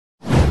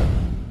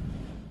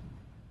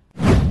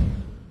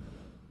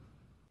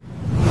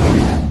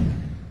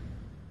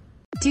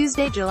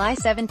Tuesday, July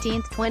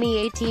 17,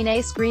 2018.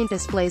 A screen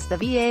displays the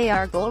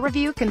VAR goal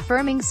review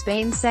confirming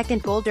Spain's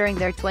second goal during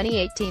their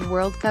 2018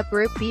 World Cup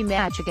Group B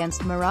match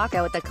against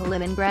Morocco at the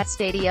Kaliningrad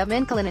Stadium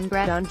in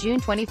Kaliningrad on June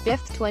 25,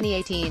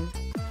 2018.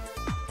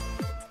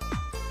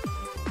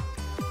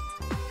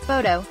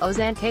 Photo,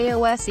 Ozan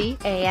Kose,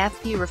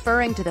 AFP.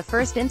 Referring to the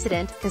first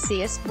incident,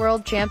 Casillas,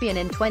 world champion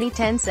in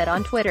 2010, said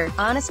on Twitter,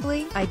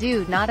 "Honestly, I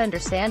do not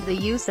understand the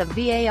use of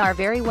VAR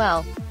very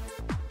well.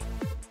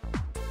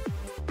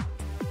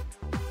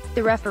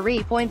 The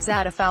referee points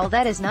out a foul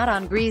that is not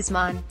on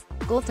Griezmann.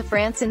 Goal to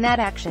France in that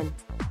action.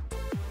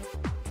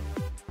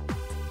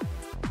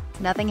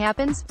 Nothing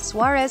happens."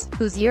 Suarez,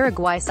 whose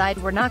Uruguay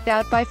side were knocked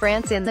out by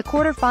France in the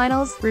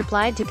quarter-finals,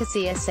 replied to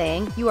Casillas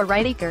saying, "You are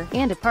right, Iker,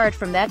 and apart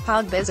from that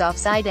Pogba's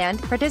offside and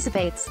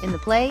participates in the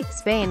play."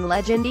 Spain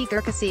legend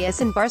Iker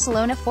Casillas and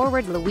Barcelona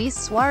forward Luis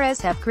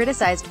Suarez have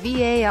criticized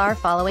VAR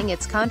following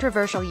its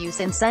controversial use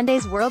in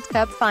Sunday's World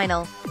Cup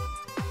final.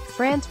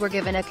 France were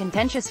given a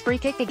contentious free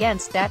kick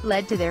against that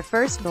led to their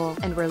first goal,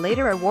 and were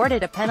later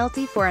awarded a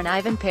penalty for an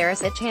Ivan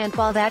Perisic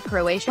handball that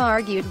Croatia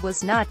argued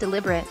was not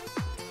deliberate.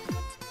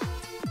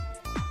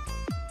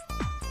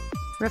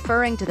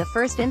 Referring to the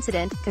first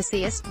incident,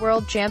 Casillas,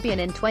 world champion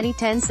in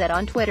 2010, said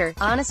on Twitter,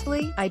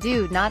 "Honestly, I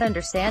do not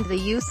understand the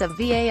use of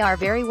VAR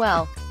very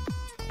well.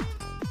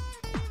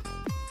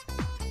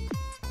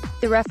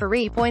 The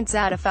referee points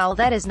out a foul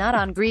that is not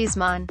on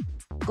Griezmann.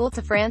 Goal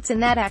to France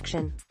in that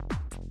action.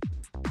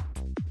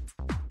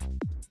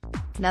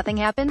 Nothing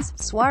happens."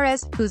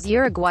 Suarez, whose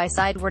Uruguay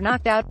side were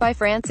knocked out by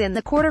France in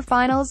the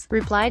quarter-finals,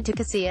 replied to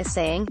Casillas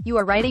saying, "You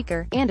are right,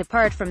 Iker, and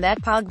apart from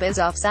that Pogba's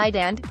offside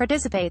and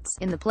participates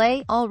in the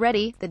play."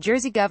 Already, the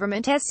Jersey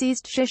government has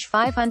seized shish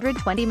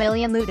 520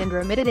 million loot and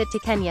remitted it to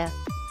Kenya.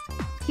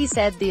 He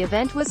said the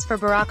event was for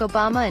Barack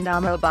Obama and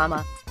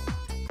Obama.